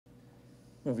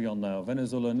Moving on now,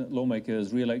 Venezuelan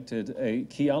lawmakers re-elected a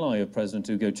key ally of President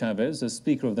Hugo Chavez as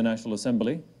Speaker of the National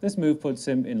Assembly. This move puts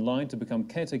him in line to become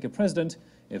caretaker president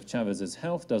if Chavez's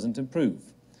health doesn't improve.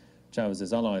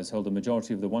 Chavez's allies hold a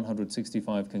majority of the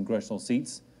 165 congressional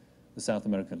seats. The South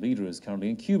American leader is currently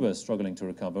in Cuba, struggling to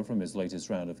recover from his latest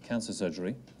round of cancer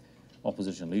surgery.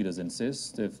 Opposition leaders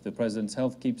insist if the president's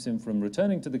health keeps him from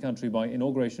returning to the country by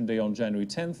Inauguration Day on January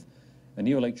 10th, a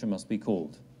new election must be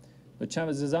called. But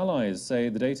Chavez's allies say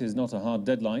the date is not a hard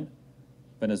deadline.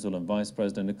 Venezuelan Vice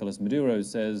President Nicolas Maduro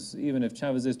says even if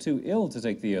Chavez is too ill to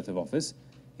take the oath of office,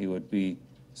 he could be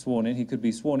sworn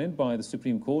in by the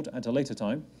Supreme Court at a later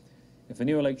time. If a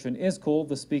new election is called,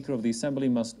 the Speaker of the Assembly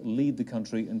must lead the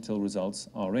country until results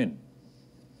are in.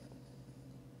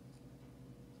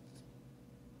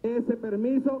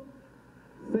 The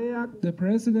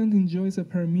President enjoys a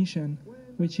permission,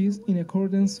 which is in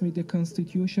accordance with the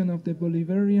Constitution of the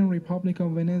Bolivarian Republic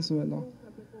of Venezuela,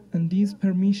 and this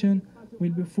permission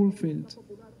will be fulfilled.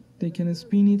 They can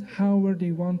spin it however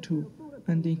they want to,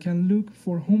 and they can look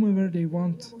for whomever they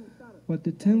want, but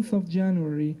the 10th of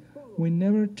January will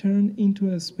never turn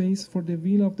into a space for the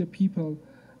will of the people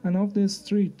and of the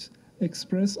street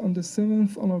expressed on the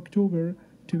 7th of October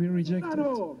to be rejected.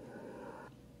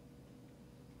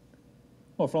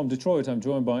 Well, from Detroit, I'm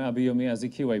joined by Abayomi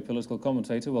Azikiwe, political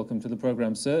commentator. Welcome to the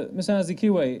program, sir. Mr.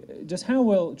 Azikiwe, just how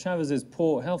will Chavez's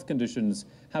poor health conditions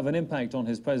have an impact on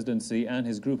his presidency and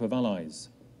his group of allies?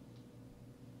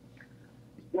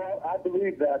 Well, I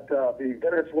believe that the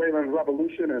Venezuelan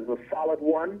revolution is a solid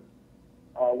one.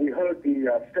 We heard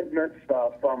the statements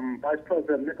from Vice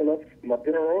President Nicolas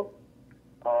Maduro,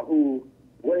 who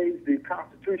raised the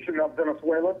Constitution of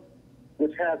Venezuela,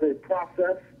 which has a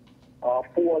process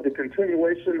for the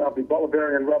continuation of the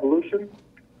Bolivarian Revolution.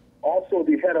 Also,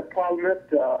 the head of Parliament,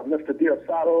 Mr.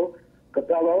 Diosdado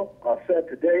Cabello, said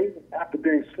today, after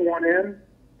being sworn in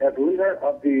as leader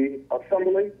of the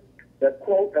Assembly, that,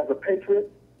 quote, as a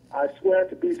patriot, I swear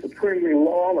to be supremely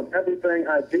loyal in everything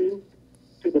I do,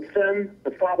 to defend the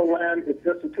fatherland, its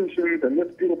institutions, and this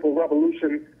beautiful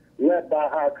revolution led by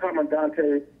our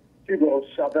Comandante Hugo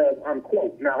Chavez,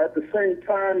 unquote. Now, at the same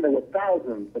time, there were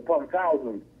thousands upon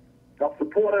thousands of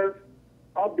supporters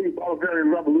of the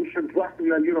Bolivarian Revolution dressed in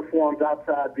their uniforms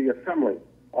outside the Assembly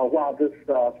while this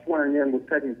swearing in was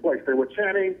taking place. They were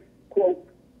chanting, quote,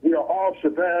 we are all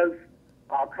Chavez,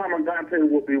 our Comandante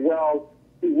will be well,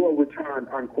 he will return,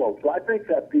 unquote. So I think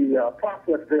that the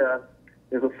process there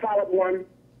is a solid one.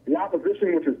 The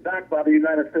opposition, which is backed by the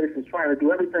United States, is trying to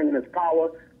do everything in its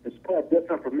power to spread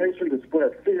disinformation, to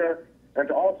spread fear, and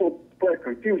to also spread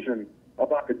confusion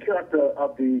about the character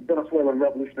of the Venezuelan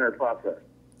revolutionary process.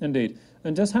 Indeed.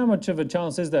 And just how much of a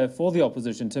chance is there for the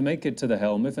opposition to make it to the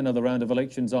helm if another round of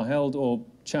elections are held or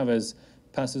Chavez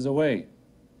passes away?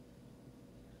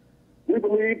 We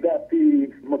believe that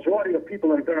the majority of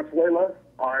people in Venezuela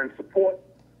are in support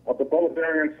of the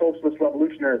Bolivarian socialist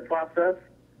revolutionary process.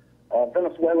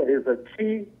 Venezuela is a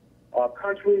key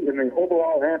country in the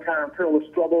overall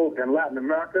anti-imperialist struggle in Latin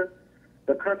America.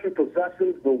 The country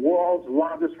possesses the world's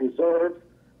largest reserves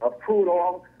of crude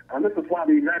oil, and this is why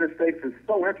the United States is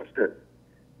so interested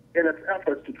in its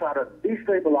efforts to try to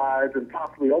destabilize and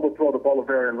possibly overthrow the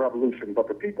Bolivarian Revolution. But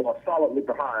the people are solidly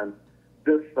behind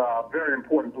this very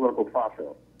important political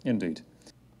process. Indeed.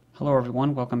 Hello,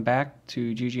 everyone. Welcome back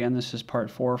to GGN. This is part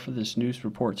 4 for this news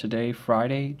report today,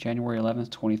 Friday, January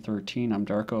 11th, 2013. I'm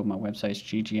Darko. My website's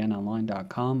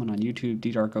ggnonline.com, and on YouTube,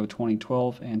 ddarko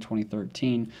 2012 and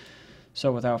 2013.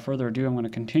 So without further ado, I'm going to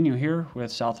continue here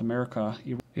with South America.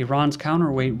 Iran's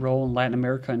counterweight role in Latin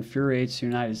America infuriates the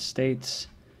United States.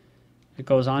 It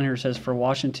goes on here, it says, for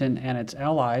Washington and its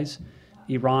allies,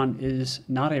 Iran is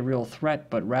not a real threat,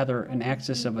 but rather an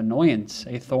axis of annoyance,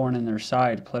 a thorn in their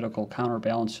side, political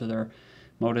counterbalance to their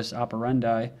modus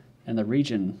operandi in the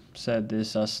region, said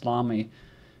this Islami.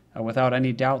 Without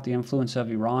any doubt, the influence of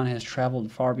Iran has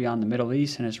traveled far beyond the Middle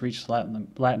East and has reached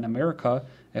Latin America,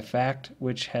 a fact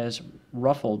which has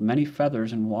ruffled many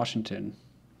feathers in Washington.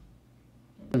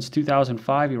 Since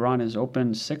 2005, Iran has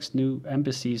opened 6 new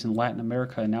embassies in Latin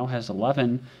America and now has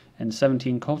 11 and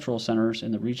 17 cultural centers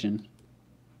in the region.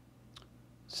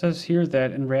 It says here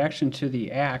that in reaction to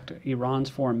the act, Iran's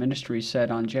foreign ministry said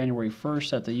on January 1st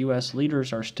that the U.S.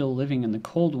 leaders are still living in the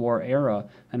Cold War era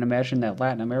and imagine that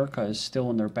Latin America is still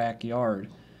in their backyard.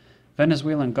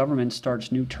 Venezuelan government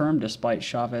starts new term despite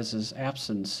Chavez's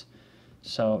absence.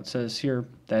 So it says here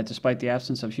that despite the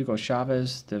absence of Hugo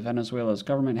Chavez, the Venezuela's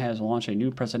government has launched a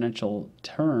new presidential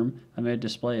term amid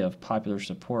display of popular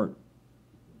support.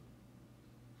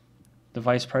 The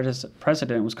vice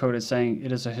president was quoted saying,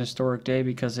 "It is a historic day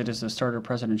because it is the start of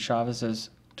President Chavez's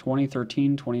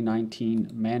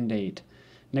 2013-2019 mandate.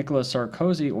 Nicolas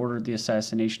Sarkozy ordered the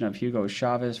assassination of Hugo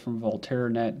Chavez from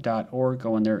voltairenet.org.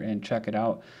 Go in there and check it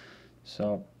out.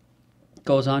 So,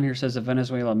 goes on here, says the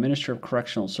Venezuela Minister of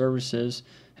Correctional Services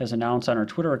has announced on her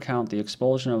Twitter account the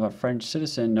expulsion of a French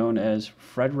citizen known as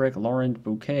Frederic Laurent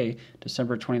Bouquet,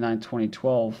 December 29,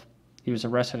 2012. He was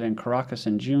arrested in Caracas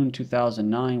in June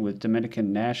 2009 with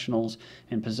Dominican nationals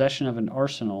in possession of an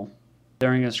arsenal.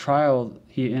 During his trial,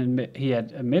 he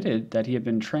had admitted that he had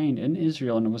been trained in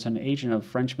Israel and was an agent of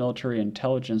French military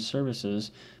intelligence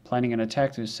services, planning an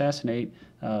attack to assassinate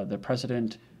the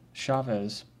President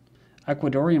Chavez.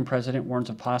 Ecuadorian president warns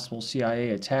of possible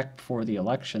CIA attack before the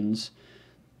elections.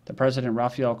 The president,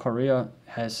 Rafael Correa,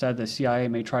 has said the CIA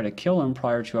may try to kill him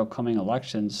prior to upcoming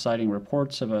elections, citing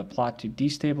reports of a plot to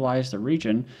destabilize the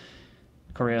region.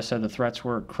 Correa said the threats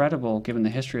were credible given the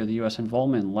history of the U.S.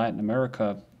 involvement in Latin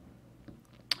America.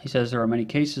 He says there are many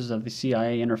cases of the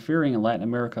CIA interfering in Latin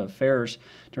America affairs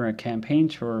during a campaign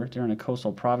tour during the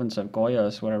coastal province of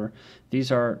Goiás, whatever.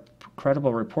 These are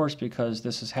credible reports because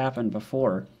this has happened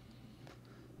before.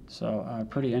 So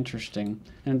pretty interesting.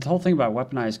 And the whole thing about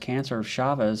weaponized cancer of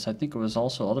Chavez, I think it was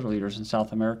also other leaders in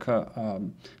South America,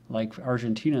 like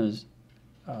Argentina's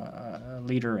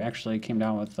leader actually came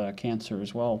down with cancer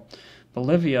as well.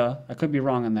 Bolivia, I could be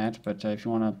wrong on that, but if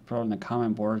you want to put it in the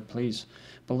comment board, please.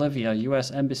 Bolivia,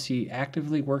 U.S. Embassy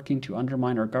actively working to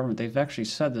undermine our government. They've actually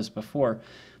said this before,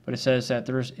 but it says that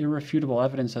there is irrefutable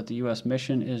evidence that the U.S.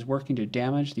 mission is working to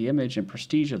damage the image and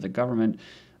prestige of the government,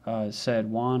 said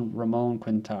Juan Ramon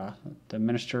Quinta, the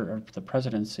Minister of the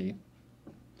Presidency.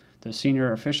 The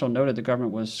senior official noted the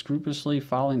government was scrupulously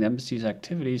following the embassy's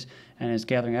activities and is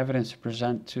gathering evidence to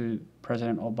present to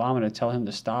President Obama to tell him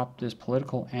to stop this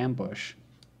political ambush.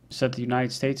 He said the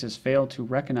United States has failed to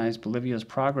recognize Bolivia's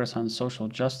progress on social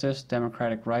justice,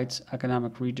 democratic rights,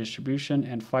 economic redistribution,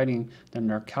 and fighting the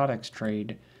narcotics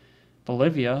trade.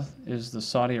 Bolivia is the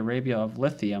Saudi Arabia of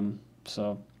lithium,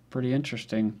 so pretty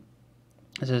interesting.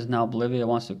 It says now Bolivia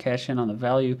wants to cash in on the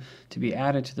value to be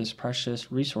added to this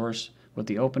precious resource with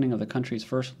the opening of the country's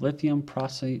first lithium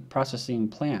processing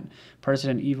plant.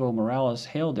 President Evo Morales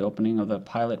hailed the opening of the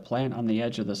pilot plant on the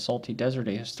edge of the salty desert,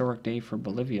 a historic day for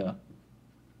Bolivia.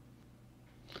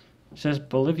 It says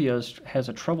Bolivia has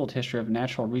a troubled history of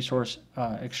natural resource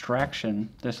extraction.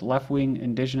 This left-wing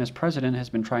indigenous president has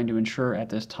been trying to ensure at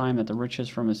this time that the riches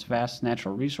from its vast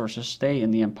natural resources stay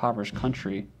in the impoverished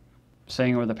country,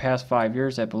 saying over the past 5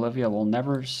 years that Bolivia will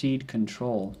never cede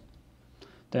control.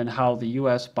 Then how the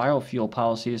U.S. biofuel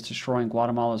policy is destroying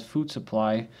Guatemala's food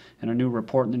supply, and a new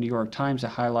report in the New York Times to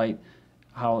highlight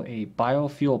how a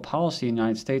biofuel policy in the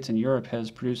United States and Europe has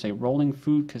produced a rolling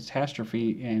food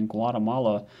catastrophe in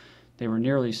Guatemala. They were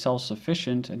nearly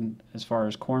self-sufficient as far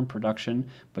as corn production,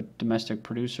 but domestic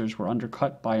producers were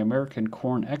undercut by American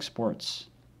corn exports,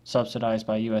 subsidized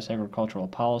by U.S. agricultural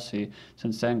policy.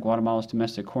 Since then, Guatemala's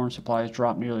domestic corn supply has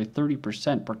dropped nearly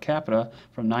 30% per capita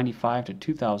from 1995 to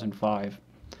 2005.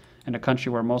 In a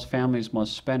country where most families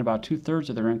must spend about 2/3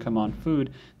 of their income on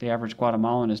food, the average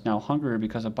Guatemalan is now hungrier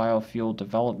because of biofuel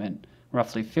development.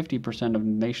 Roughly 50% of the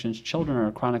nation's children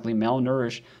are chronically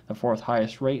malnourished, the fourth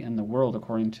highest rate in the world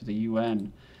according to the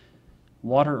UN.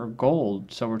 Water or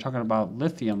gold, so we're talking about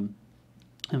lithium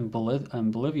and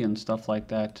Bolivia and stuff like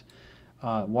that.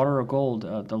 Water or gold,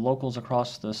 the locals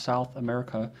across the South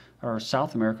America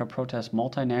protest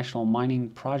multinational mining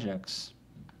projects.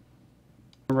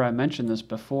 Remember I mentioned this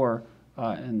before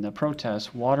in the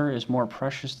protests. Water is more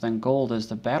precious than gold is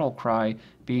the battle cry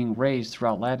being raised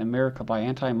throughout Latin America by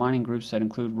anti-mining groups that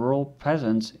include rural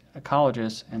peasants,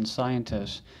 ecologists, and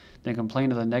scientists. They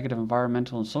complain of the negative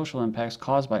environmental and social impacts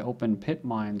caused by open pit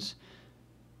mines,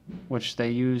 which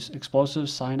they use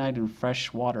explosives, cyanide, and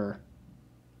fresh water.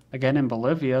 Again, in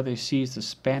Bolivia, they seized the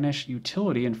Spanish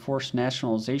utility and forced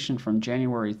nationalization from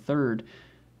January 3rd.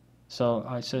 So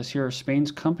it says here,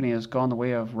 Spain's company has gone the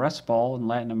way of Respal in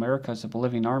Latin America as the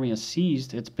Bolivian army has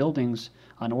seized its buildings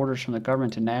on orders from the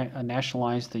government to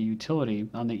nationalize the utility.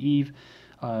 On the eve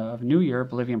of New Year,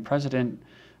 Bolivian President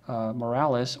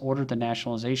Morales ordered the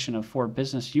nationalization of 4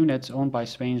 business units owned by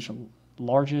Spain's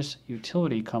largest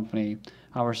utility company.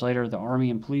 Hours later, the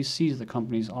army and police seized the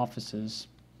company's offices.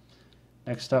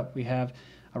 Next up, we have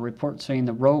a report saying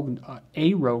a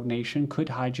rogue nation could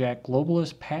hijack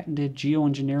globalist-patented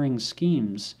geoengineering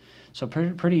schemes. So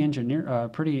pretty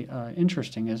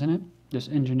interesting, isn't it? This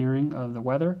engineering of the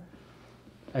weather,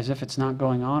 as if it's not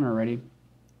going on already.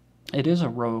 It is a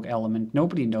rogue element.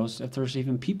 Nobody knows if there's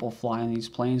even people flying these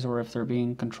planes or if they're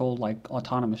being controlled like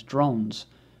autonomous drones.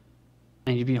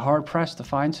 And you'd be hard-pressed to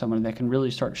find someone that can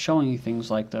really start showing you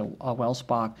things like the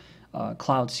Wellsbach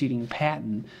cloud seeding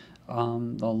patent, the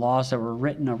laws that were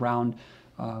written around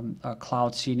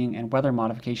cloud seeding and weather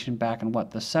modification back in, the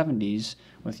 70s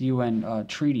with UN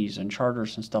treaties and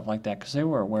charters and stuff like that, because they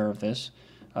were aware of this.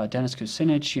 Dennis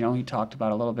Kucinich, he talked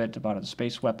about a little bit about the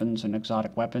space weapons and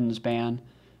exotic weapons ban.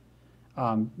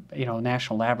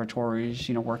 National laboratories,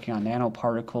 working on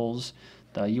nanoparticles,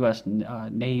 the U.S.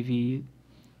 Navy,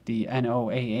 the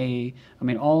NOAA,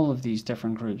 all of these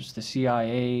different groups, the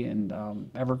CIA and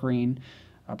Evergreen,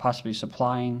 possibly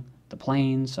supplying the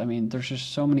planes. There's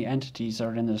just so many entities that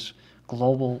are in this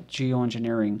global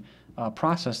geoengineering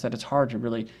process that it's hard to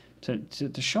really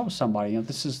to show somebody,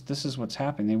 this is what's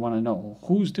happening. They want to know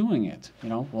who's doing it.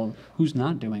 Well, who's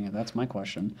not doing it? That's my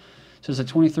question. It says the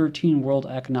 2013 World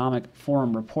Economic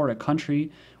Forum report, a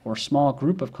country or small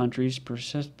group of countries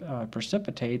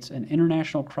precipitates an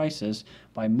international crisis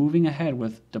by moving ahead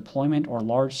with deployment or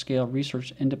large-scale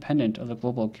research independent of the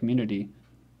global community.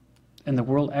 In the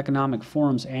World Economic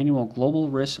Forum's annual Global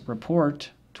Risk Report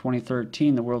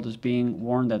 2013, the world is being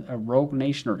warned that a rogue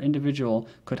nation or individual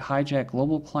could hijack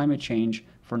global climate change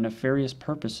for nefarious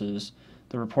purposes.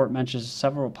 The report mentions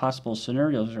several possible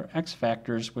scenarios or X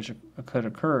factors which could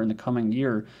occur in the coming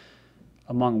year,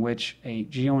 among which a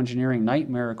geoengineering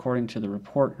nightmare, according to the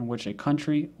report, in which a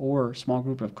country or small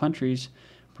group of countries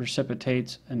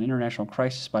precipitates an international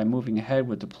crisis by moving ahead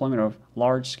with deployment of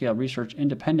large-scale research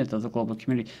independent of the global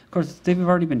community. Of course, they've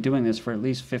already been doing this for at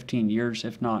least 15 years,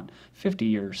 if not 50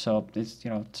 years, so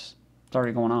it's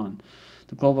already going on.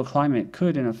 The global climate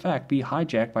could, in effect, be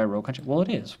hijacked by a rogue country. Well, it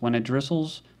is. When it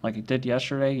drizzles, like it did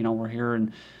yesterday, we're here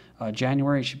in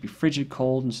January, it should be frigid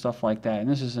cold and stuff like that, and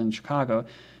this is in Chicago.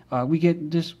 We get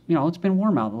this, it's been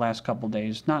warm out the last couple of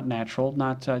days, not natural,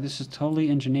 this is totally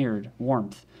engineered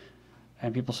warmth.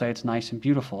 And people say it's nice and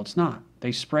beautiful. It's not.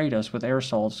 They sprayed us with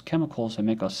aerosols, chemicals that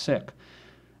make us sick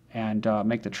and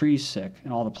make the trees sick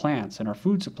and all the plants and our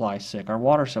food supply sick, our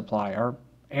water supply, our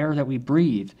air that we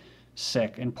breathe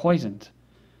sick and poisoned.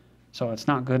 So it's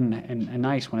not good and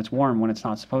nice when it's warm when it's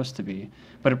not supposed to be.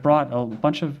 But it brought a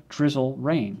bunch of drizzle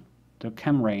rain, the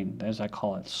chem rain, as I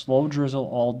call it, slow drizzle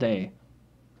all day.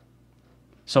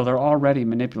 So they're already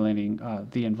manipulating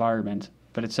the environment.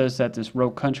 But it says that this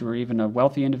rogue country or even a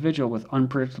wealthy individual with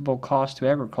unpredictable costs to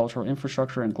agricultural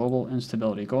infrastructure and global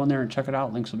instability. Go in there and check it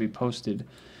out. Links will be posted.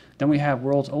 Then we have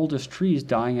world's oldest trees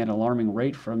dying at an alarming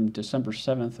rate from December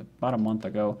 7th, about a month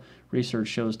ago. Research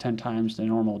shows 10 times the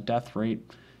normal death rate.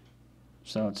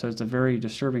 So it says the very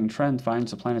disturbing trend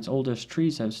finds the planet's oldest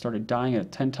trees have started dying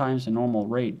at 10 times the normal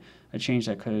rate, a change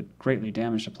that could greatly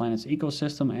damage the planet's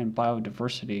ecosystem and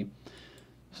biodiversity.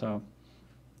 So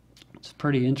it's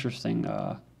pretty interesting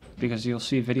because you'll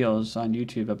see videos on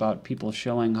YouTube about people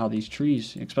showing how these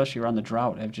trees, especially around the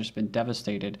drought, have just been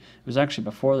devastated. It was actually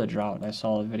before the drought. I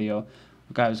saw a video.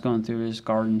 A guy was going through his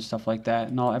garden, stuff like that,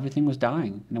 and everything was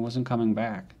dying, and it wasn't coming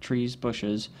back. Trees,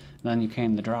 bushes, and then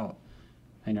came the drought,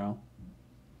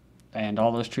 And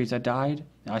all those trees that died,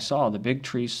 I saw the big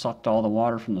trees sucked all the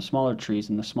water from the smaller trees,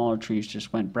 and the smaller trees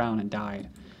just went brown and died.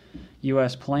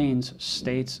 U.S. plains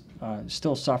states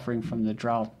still suffering from the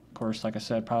drought. Of course, like I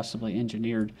said, possibly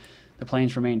engineered. The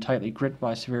plains remain tightly gripped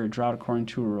by severe drought, according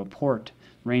to a report.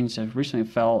 Rains have recently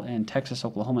fell in Texas,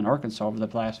 Oklahoma, and Arkansas over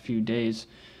the last few days,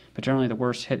 but generally the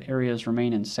worst hit areas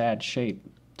remain in sad shape,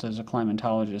 says a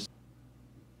climatologist.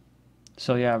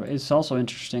 So yeah, it's also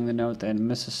interesting to note that in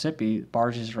Mississippi,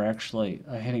 barges are actually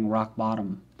hitting rock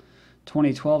bottom.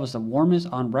 2012 is the warmest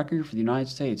on record for the United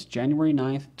States, January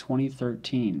 9th,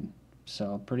 2013.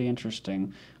 So pretty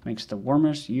interesting. Makes the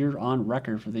warmest year on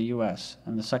record for the U.S.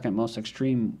 and the second most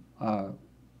extreme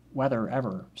weather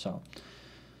ever. So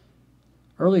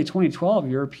early 2012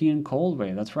 European cold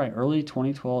wave. That's right. Early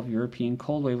 2012 European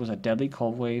cold wave was a deadly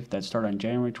cold wave that started on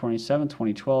January 27,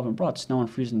 2012 and brought snow and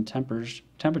freezing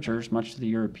temperatures much to the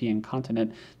European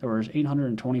continent. There was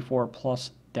 824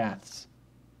 plus deaths.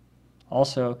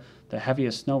 Also, the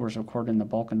heaviest snow was recorded in the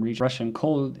Balkan region. Russian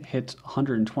cold hit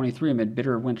 123 amid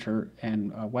bitter winter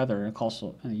and weather.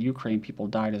 Also, in the Ukraine, people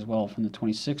died as well from the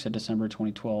 26th of December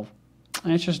 2012.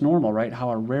 And it's just normal, right? How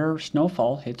a rare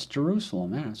snowfall hits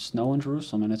Jerusalem. Yeah, snow in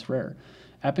Jerusalem, and it's rare.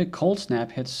 Epic cold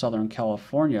snap hits Southern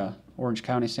California. Orange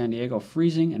County, San Diego,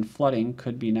 freezing and flooding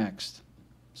could be next.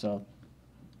 So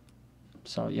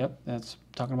yep, that's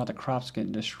talking about the crops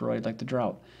getting destroyed like the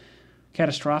drought.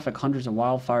 Catastrophic hundreds of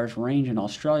wildfires range in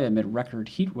Australia amid record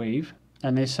heat wave.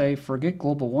 And they say, forget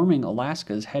global warming,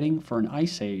 Alaska is heading for an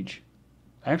ice age.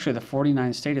 Actually, the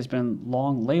 49th state has been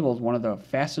long labeled one of the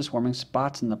fastest warming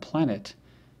spots on the planet.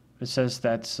 It says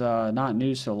that's not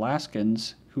news to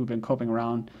Alaskans who've been coping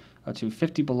around to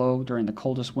 50 below during the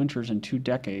coldest winters in 2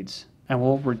 decades. And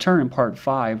we'll return in part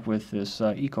 5 with this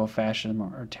eco-fascism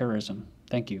or terrorism.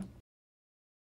 Thank you.